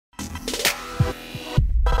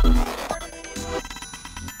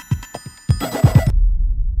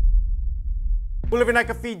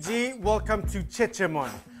Bulavinaka, Fiji, welcome to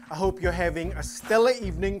Jejemon. I hope you're having a stellar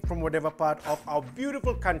evening from whatever part of our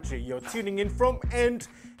beautiful country you're tuning in from, and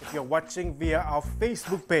if you're watching via our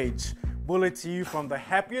Facebook page, bula to you from the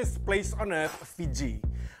happiest place on earth, Fiji.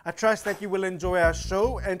 I trust that you will enjoy our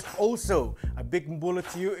show, and also a big bula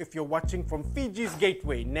to you if you're watching from Fiji's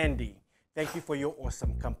gateway, Nandi. Thank you for your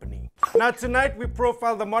awesome company. Now tonight we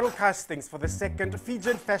profile the model castings for the second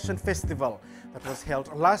Fijian Fashion Festival that was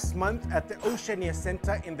held last month at the Oceania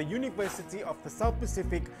Center in the University of the South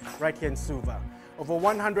Pacific right here in Suva. Over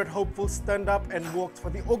 100 hopefuls turned up and walked for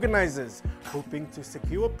the organizers, hoping to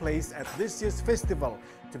secure a place at this year's festival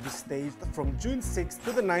to be staged from June 6th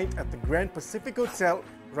to the 9th at the Grand Pacific Hotel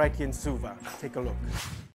right here in Suva. Take a look.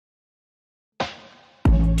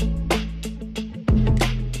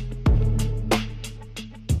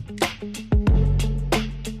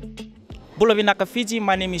 Bulavinaka, Fiji.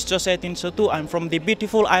 My name is Jejemon Sotu. I'm from the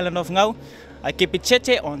beautiful island of Ngau. I keep it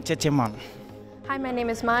cheche on Jejemon. Hi, my name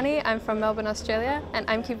is Mani. I'm from Melbourne, Australia, and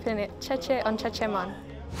I'm keeping it cheche on Jejemon.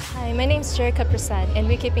 Hi, my name is Jerika Prasad, and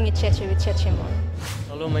we're keeping it cheche with Jejemon.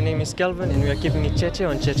 Hello, my name is Kelvin, and we are keeping it cheche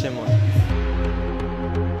on Jejemon.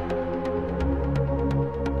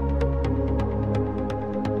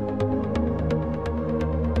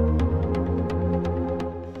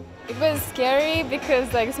 It was scary because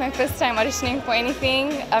it's my first time auditioning for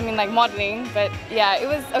anything. I mean, modeling, but yeah, it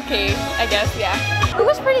was okay, I guess, yeah. It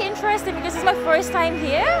was pretty interesting because it's my first time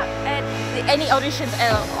here at any auditions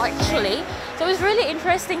actually. So it was really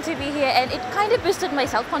interesting to be here, and it kind of boosted my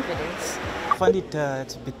self-confidence. I find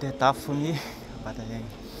it's a bit tough for me, but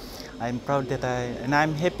I'm proud that and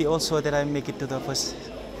I'm happy also that I make it to the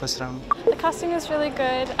first round. The casting was really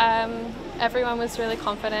good. Everyone was really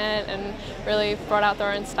confident and really brought out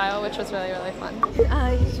their own style, which was really, really fun. It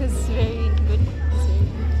was very good.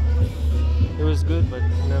 It was good, but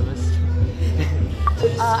nervous.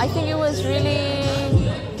 I think it was really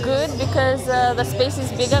good because the space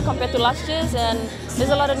is bigger compared to last year's, and there's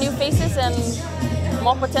a lot of new faces and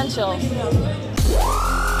more potential.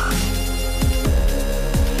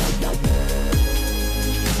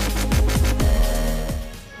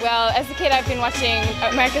 Well, as a kid, I've been watching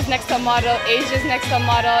America's Next Top Model, Asia's Next Top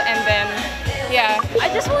Model, and then, yeah. I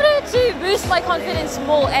just wanted to boost my confidence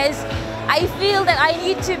more, as I feel that I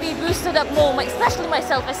need to be boosted up more, especially my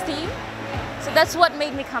self-esteem. So that's what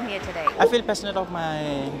made me come here today. I feel passionate of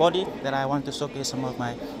my body, that I want to showcase some of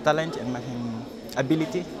my talent and my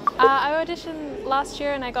ability. I auditioned last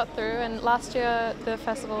year and I got through, and last year the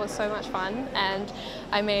festival was so much fun and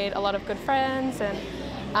I made a lot of good friends, and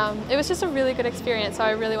it was just a really good experience, so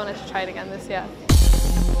I really wanted to try it again this year.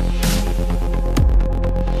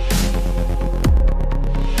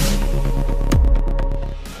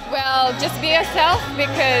 Well, just be yourself,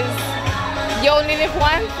 because you only live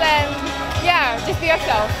once, and yeah, just be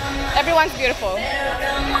yourself. Everyone's beautiful.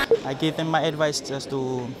 I give them my advice just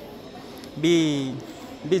to be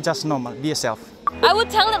just normal, be yourself. I would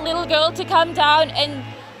tell that little girl to come down and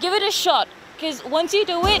give it a shot, because once you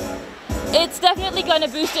do it, it's definitely going to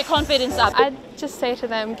boost your confidence up. I'd just say to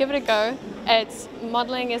them, give it a go.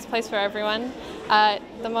 Modeling is a place for everyone.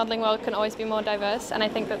 The modeling world can always be more diverse, and I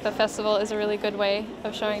think that the festival is a really good way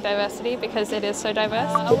of showing diversity because it is so diverse.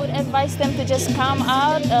 I would advise them to just come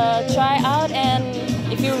out, try out, and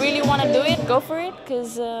if you really want to do it, go for it,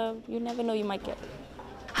 because you never know, you might get it.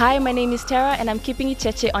 Hi, my name is Tara, and I'm keeping it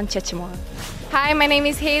cheche on Jejemon. Hi, my name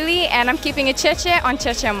is Haley, and I'm keeping it cheche on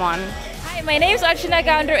Jejemon. Hi, my name is Oceania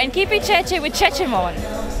Center, and keep it cheche with Jejemon.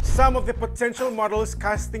 Some of the potential models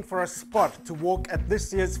casting for a spot to walk at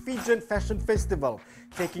this year's Fijian Fashion Festival,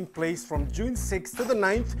 taking place from June 6th to the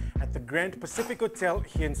 9th at the Grand Pacific Hotel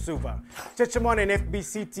here in Suva. Jejemon and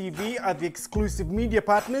FBC TV are the exclusive media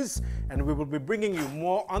partners, and we will be bringing you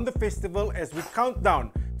more on the festival as we count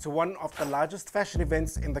down to one of the largest fashion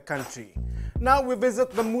events in the country. Now we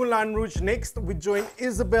visit the Moulin Rouge next. We join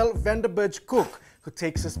Isabel Vanderberg Cook, who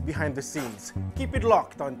takes us behind the scenes. Keep it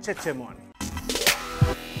locked on Jejemon.